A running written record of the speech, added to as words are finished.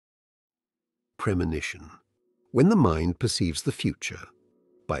Premonition, When the Mind Perceives the Future,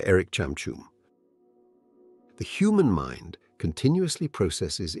 by Chamchoum. The human mind continuously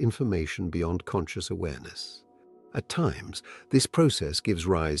processes information beyond conscious awareness. At times, this process gives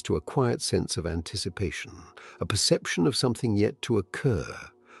rise to a quiet sense of anticipation, a perception of something yet to occur,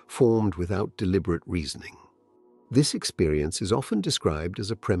 formed without deliberate reasoning. This experience is often described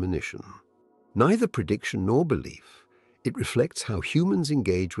as a premonition. Neither prediction nor belief, it reflects how humans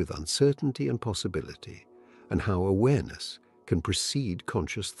engage with uncertainty and possibility, and how awareness can precede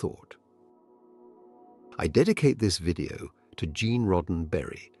conscious thought. I dedicate this video to Gene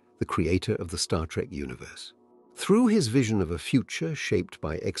Roddenberry, the creator of the Star Trek universe. Through his vision of a future shaped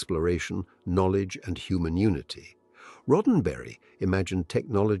by exploration, knowledge, and human unity, Roddenberry imagined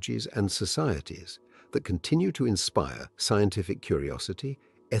technologies and societies that continue to inspire scientific curiosity,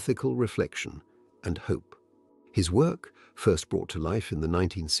 ethical reflection, and hope. His work, first brought to life in the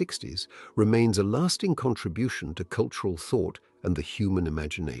 1960s, remains a lasting contribution to cultural thought and the human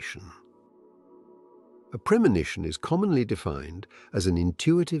imagination. A premonition is commonly defined as an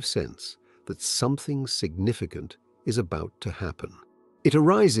intuitive sense that something significant is about to happen. It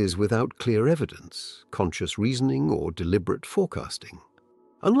arises without clear evidence, conscious reasoning, or deliberate forecasting.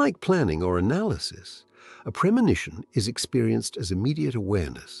 Unlike planning or analysis, a premonition is experienced as immediate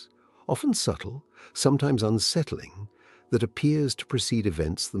awareness, often subtle, sometimes unsettling, that appears to precede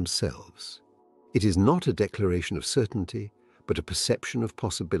events themselves. It is not a declaration of certainty, but a perception of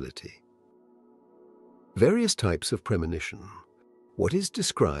possibility. Various types of premonition. What is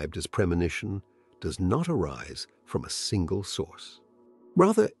described as premonition does not arise from a single source.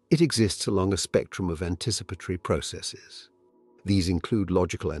 Rather, it exists along a spectrum of anticipatory processes. These include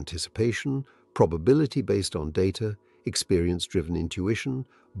logical anticipation, probability based on data, experience-driven intuition,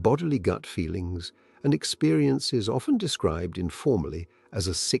 bodily gut feelings, and experiences often described informally as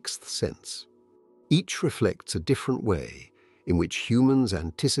a sixth sense. Each reflects a different way in which humans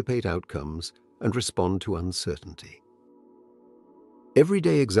anticipate outcomes and respond to uncertainty.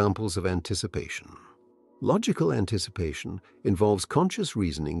 Everyday examples of anticipation. Logical anticipation involves conscious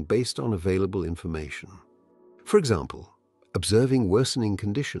reasoning based on available information. For example, observing worsening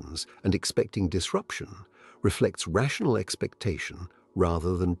conditions and expecting disruption reflects rational expectation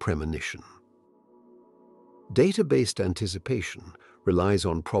rather than premonition. Data-based anticipation relies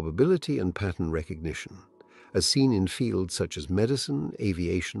on probability and pattern recognition, as seen in fields such as medicine,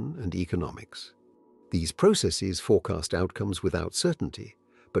 aviation, and economics. These processes forecast outcomes without certainty,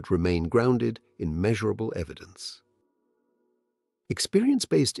 but remain grounded in measurable evidence.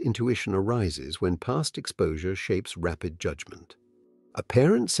 Experience-based intuition arises when past exposure shapes rapid judgment. A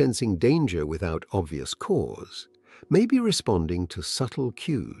parent sensing danger without obvious cause may be responding to subtle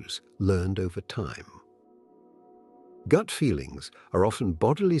cues learned over time. Gut feelings are often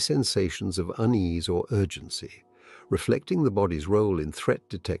bodily sensations of unease or urgency, reflecting the body's role in threat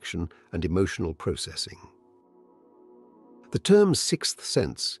detection and emotional processing. The term sixth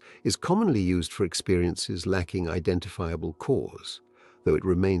sense is commonly used for experiences lacking identifiable cause, though it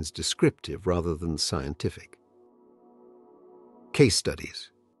remains descriptive rather than scientific. Case studies.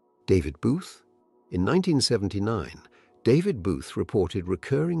 David Booth. In 1979, David Booth reported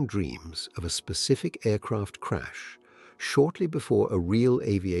recurring dreams of a specific aircraft crash shortly before a real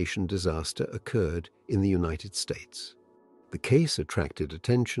aviation disaster occurred in the United States. The case attracted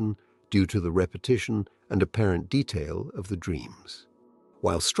attention due to the repetition and apparent detail of the dreams.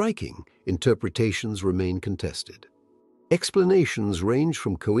 While striking, interpretations remain contested. Explanations range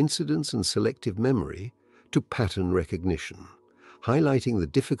from coincidence and selective memory to pattern recognition, highlighting the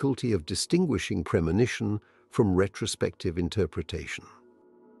difficulty of distinguishing premonition from retrospective interpretation.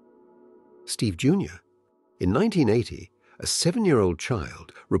 Steve Jr. In 1980, a 7-year-old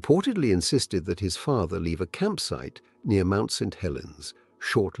child reportedly insisted that his father leave a campsite near Mount St. Helens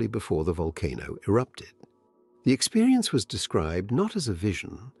shortly before the volcano erupted. The experience was described not as a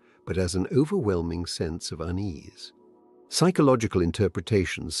vision, but as an overwhelming sense of unease. Psychological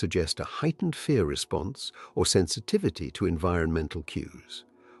interpretations suggest a heightened fear response or sensitivity to environmental cues,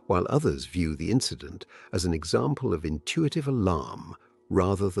 while others view the incident as an example of intuitive alarm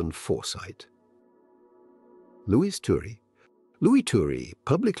rather than foresight. Louis Turri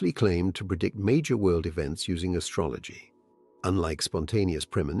publicly claimed to predict major world events using astrology. Unlike spontaneous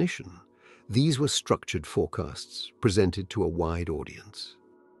premonition, these were structured forecasts presented to a wide audience.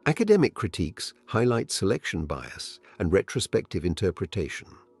 Academic critiques highlight selection bias and retrospective interpretation,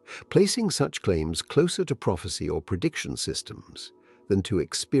 placing such claims closer to prophecy or prediction systems than to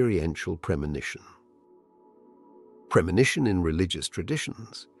experiential premonition. Premonition in religious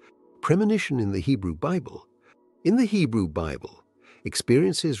traditions. Premonition in the Hebrew Bible. In the Hebrew Bible,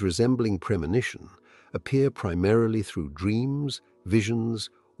 Experiences resembling premonition appear primarily through dreams, visions,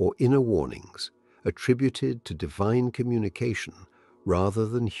 or inner warnings, attributed to divine communication rather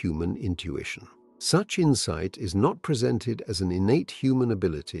than human intuition. Such insight is not presented as an innate human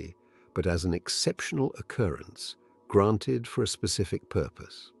ability, but as an exceptional occurrence granted for a specific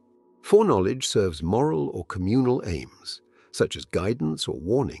purpose. Foreknowledge serves moral or communal aims, such as guidance or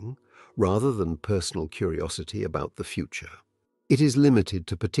warning, rather than personal curiosity about the future. It is limited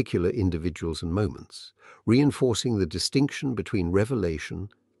to particular individuals and moments, reinforcing the distinction between revelation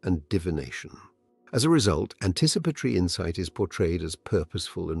and divination. As a result, anticipatory insight is portrayed as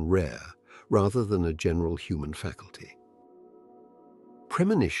purposeful and rare, rather than a general human faculty.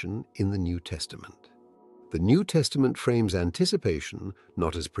 Premonition in the New Testament. The New Testament frames anticipation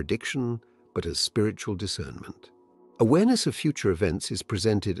not as prediction, but as spiritual discernment. Awareness of future events is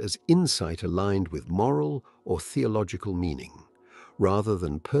presented as insight aligned with moral or theological meaning, rather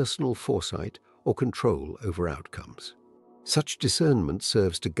than personal foresight or control over outcomes. Such discernment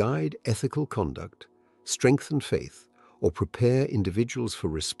serves to guide ethical conduct, strengthen faith, or prepare individuals for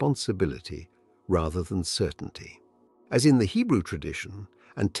responsibility rather than certainty. As in the Hebrew tradition,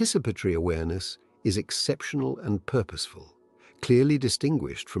 anticipatory awareness is exceptional and purposeful, clearly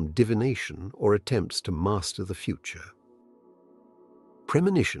distinguished from divination or attempts to master the future.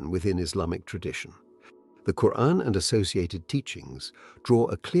 Premonition within Islamic tradition. The Quran and associated teachings draw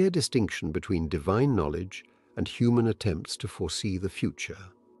a clear distinction between divine knowledge and human attempts to foresee the future.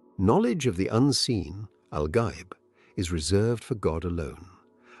 Knowledge of the unseen, al-ghaib, is reserved for God alone,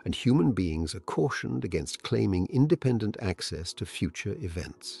 and human beings are cautioned against claiming independent access to future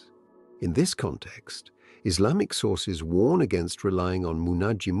events. In this context, Islamic sources warn against relying on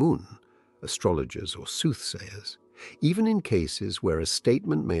munajimun, astrologers or soothsayers, even in cases where a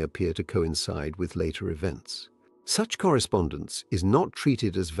statement may appear to coincide with later events. Such correspondence is not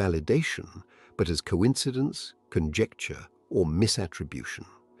treated as validation, but as coincidence, conjecture, or misattribution.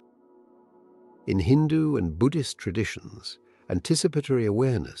 In Hindu and Buddhist traditions, anticipatory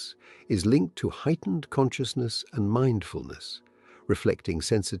awareness is linked to heightened consciousness and mindfulness, reflecting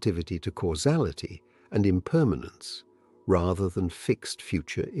sensitivity to causality and impermanence, rather than fixed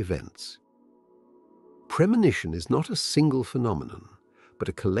future events. Premonition is not a single phenomenon, but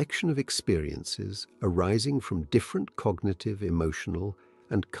a collection of experiences arising from different cognitive, emotional,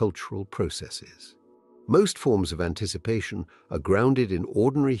 and cultural processes. Most forms of anticipation are grounded in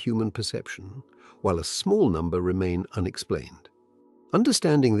ordinary human perception, while a small number remain unexplained.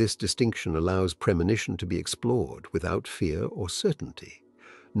 Understanding this distinction allows premonition to be explored without fear or certainty,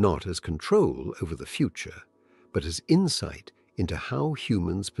 not as control over the future, but as insight into how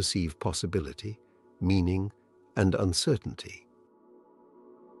humans perceive possibility, meaning, and uncertainty.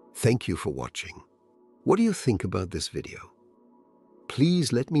 Thank you for watching. What do you think about this video?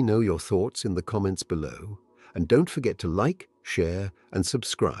 Please let me know your thoughts in the comments below, and don't forget to like, share, and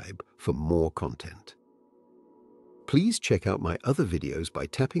subscribe for more content. Please check out my other videos by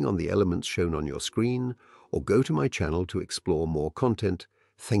tapping on the elements shown on your screen, or go to my channel to explore more content.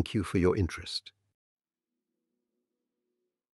 Thank you for your interest.